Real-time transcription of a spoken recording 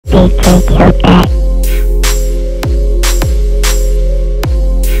take your back.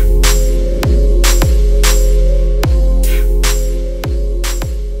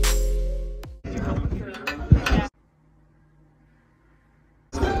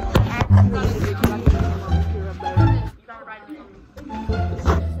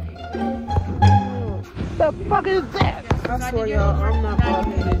 The fuck is that? I swear, y'all, I'm not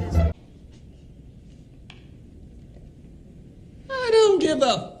bald-headed. I don't give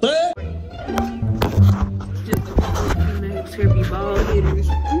a fuck. Just the females here be bald-headers.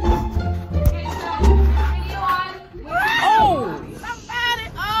 Oh!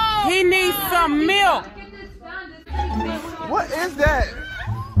 He needs some milk. What is that?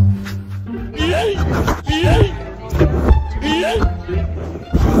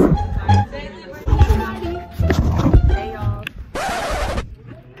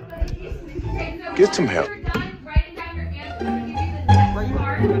 Get some help.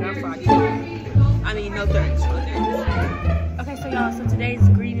 I mean, no thirds. Okay, so y'all, so today's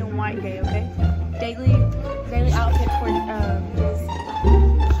green and white day, okay? Daily outfit for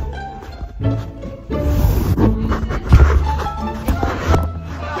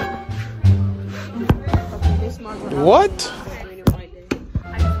What?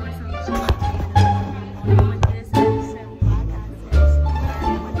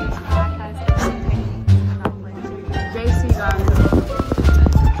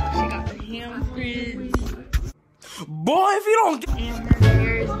 Boy, if you don't get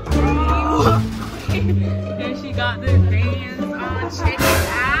and she got the bands on. Check it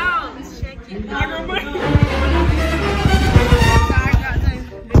out. Check it out.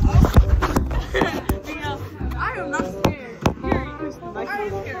 I am not scared. I'm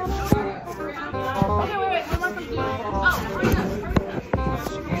scared. Okay, wait. I'm not confused. Oh, hurry up.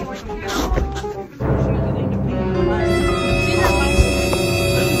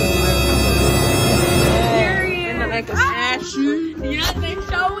 Yeah, they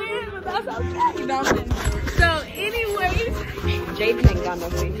show it, but that's okay. You know? So, anyways, Jaiden ain't got no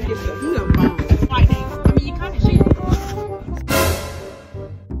face. He's a bomb. White name. I mean, you kind of shit.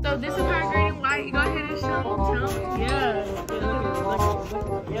 So, this is her green and white. You go ahead and show them. Yeah.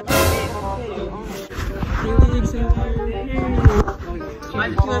 Really excited. Might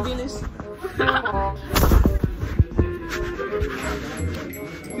be gonna be this.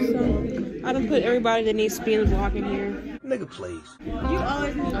 I done put everybody that needs spin block in here. nigga, please. You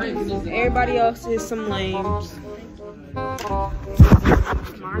always need everybody else is some lames.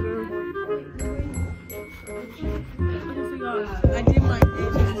 I did my day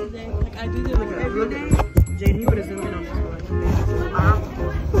today. Like I do it like every day. JD would have zoomed in on this.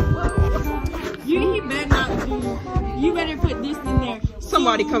 He better not do. You better put this in there.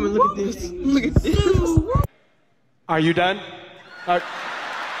 Somebody come and look at this. Look at this. Are you done? Are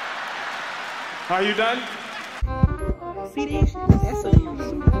you done? See this? That's a.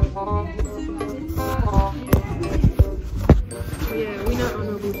 Yeah, we not on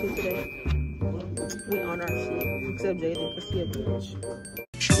no Bluetooth today. We on our shit. Except Jaden, because he a bitch.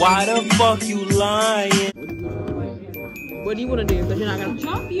 Why the fuck you lying? What do you want to do? Because you're not going to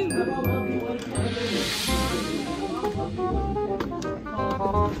chop you.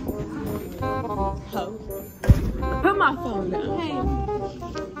 Ho. Put my phone down. Hey,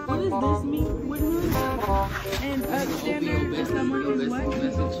 what does this mean? What is this? And upstander is someone who's what?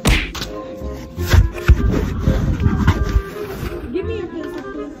 Give me your pencil,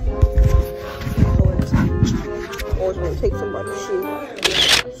 please. Always want to take somebody's shoe.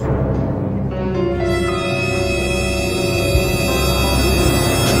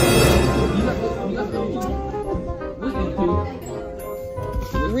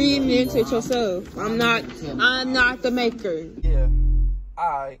 Reinvent it yourself. I'm not the maker. Yeah.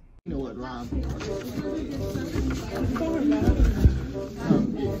 Alright. You know what, Rob?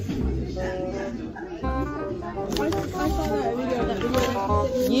 I saw that video.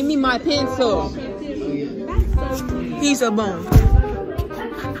 Give me my pencil. He's a bum.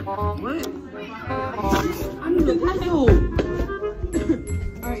 What? I need a pencil.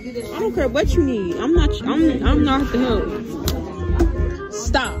 I don't care what you need. I'm not the help.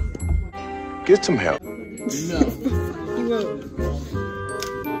 Stop. Get some help. No. You won't.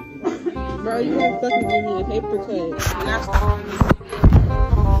 Bro, you won't fucking give me a paper cut.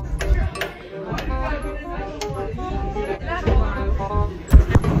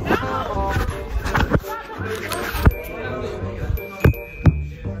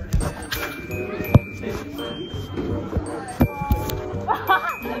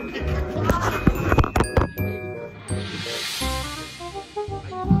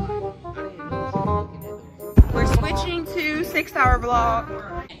 We're switching to 6-hour vlog.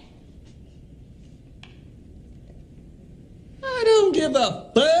 give a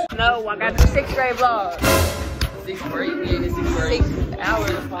fuck. No, I got the 6th grade vlog. 6th grade? Yeah, the 6th grade. 6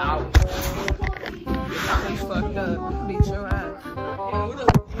 hours. You fucked up. Beat your ass.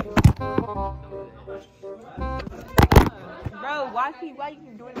 Bro, why you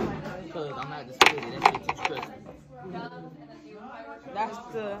keep doing it like that? Because I'm at the school. That shit too stressful. That's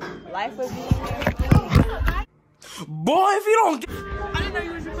the life of you. Boy, if you don't I didn't know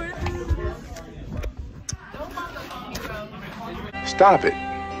you was recording. Stop it.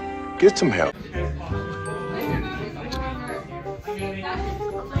 Get some help.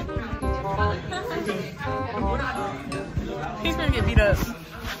 He's gonna get beat up.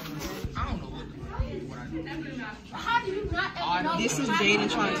 This is Jaiden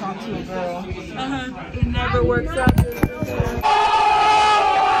trying to talk to a girl. It never works out.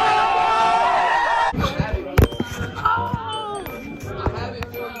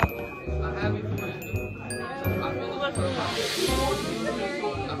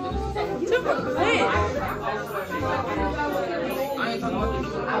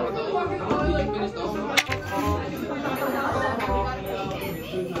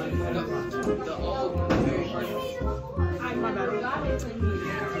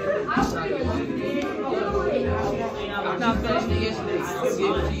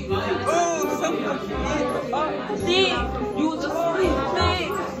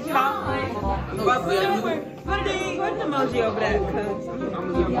 Put an emoji over that, cause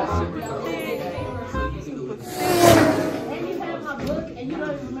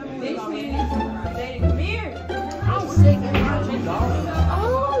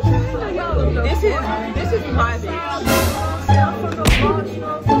this is my bitch.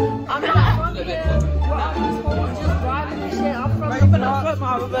 I'm not from here. Just driving this shit. I'm from the foot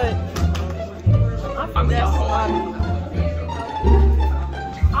model, but I'm from that spot.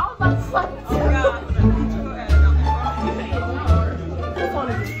 I was about to fuck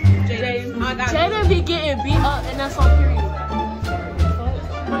Jaiden be getting beat up and that's on period.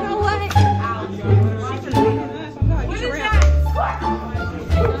 You know what? What is that?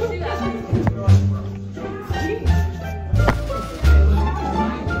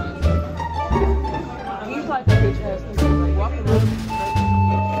 You like that bitch ass walking up.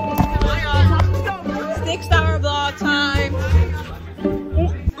 6-hour vlog time.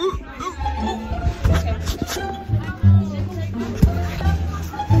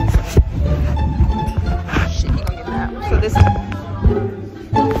 So this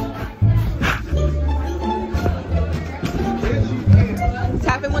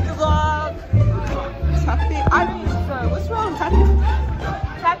tap in with the vlog. Tap in. I mean, what's wrong? Tap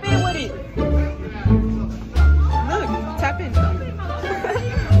in with it. Look, tap in.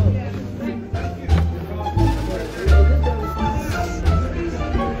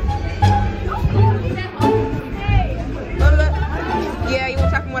 Yeah, you want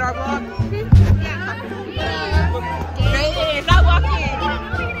to tap in with our vlog?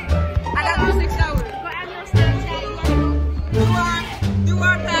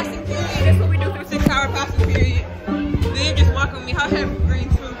 I have green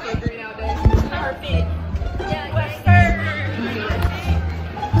food for green all day. Perfect. Yeah,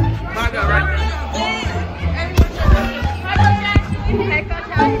 my God, right now. Hey, Coach,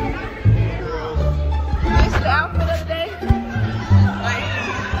 how are you? This is the outfit of the day.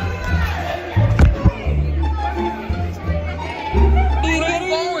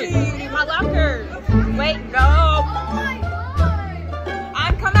 My locker. Wait, no.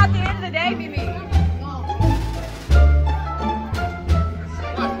 I'm coming at the end of the day, Mimi.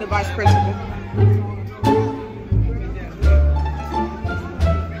 The vice principal.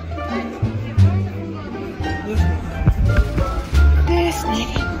 This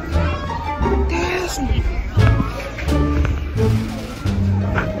nigga.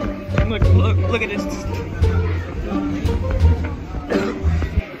 Look at this.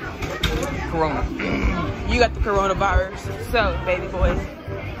 Corona. You got the coronavirus. So, baby boys.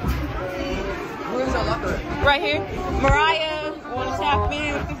 Where's our locker? Right here. Mariah, want to tap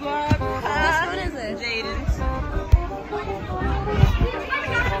in with the vlog? Which one is it? Jaiden's.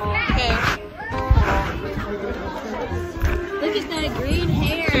 Okay. Look at that green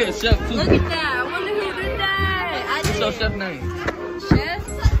hair. Yeah, chef too. Look at that. I wonder who did that. What's your chef name? Chef?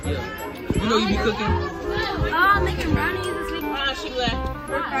 Yeah. You know you be cooking? Oh, I'm making brownies this week. She left.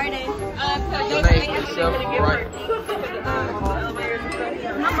 For Friday. Your name is Chef, right?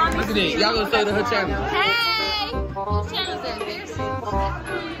 Look at this. Y'all gonna say to her channel. Hey! Whose channel is that?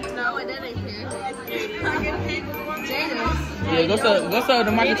 No, it ain't Jaiden's. Yeah, go to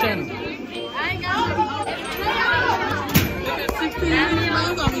the Michael channel. I ain't got it. 16 minutes,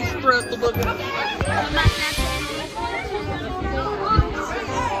 I'm gonna be spread the book.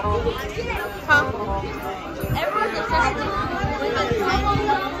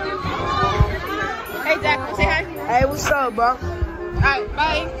 Hey, what's up, bro? Alright,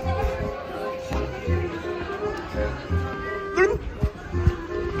 bye.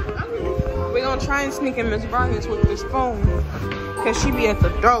 We're gonna try and sneak in Miss Bryant's with this phone. Cause she be at the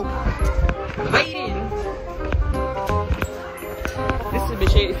door. Waiting. This is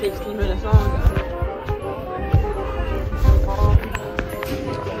bitch 16 minutes long.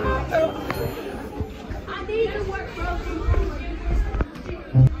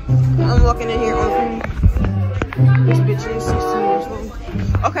 I'm walking in here on this bitch is 16 years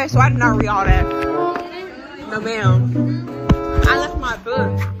old. Okay, so I did not read all that. No ma'am. I left my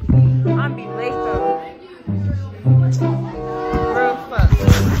book. I'm be late though. Bro, fuck.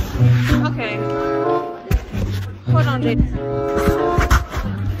 Okay. Hold on, Jaiden.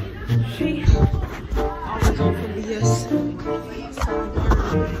 She always on for BS.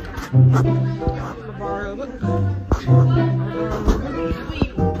 Borrow a book.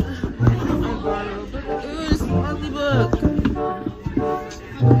 Ugly book.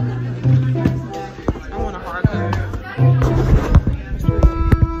 I want a hardcover.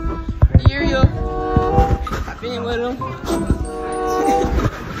 Uriel. I've been with him.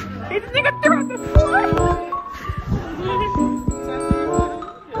 This nigga threw at the floor.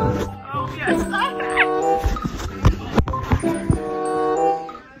 Oh yes.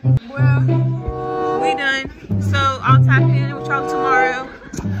 Well, we done. So I'll tap in with y'all tomorrow.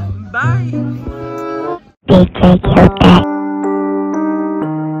 Bye. Take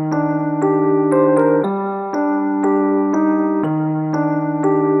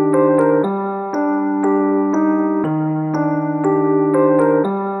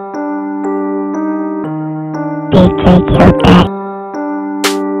your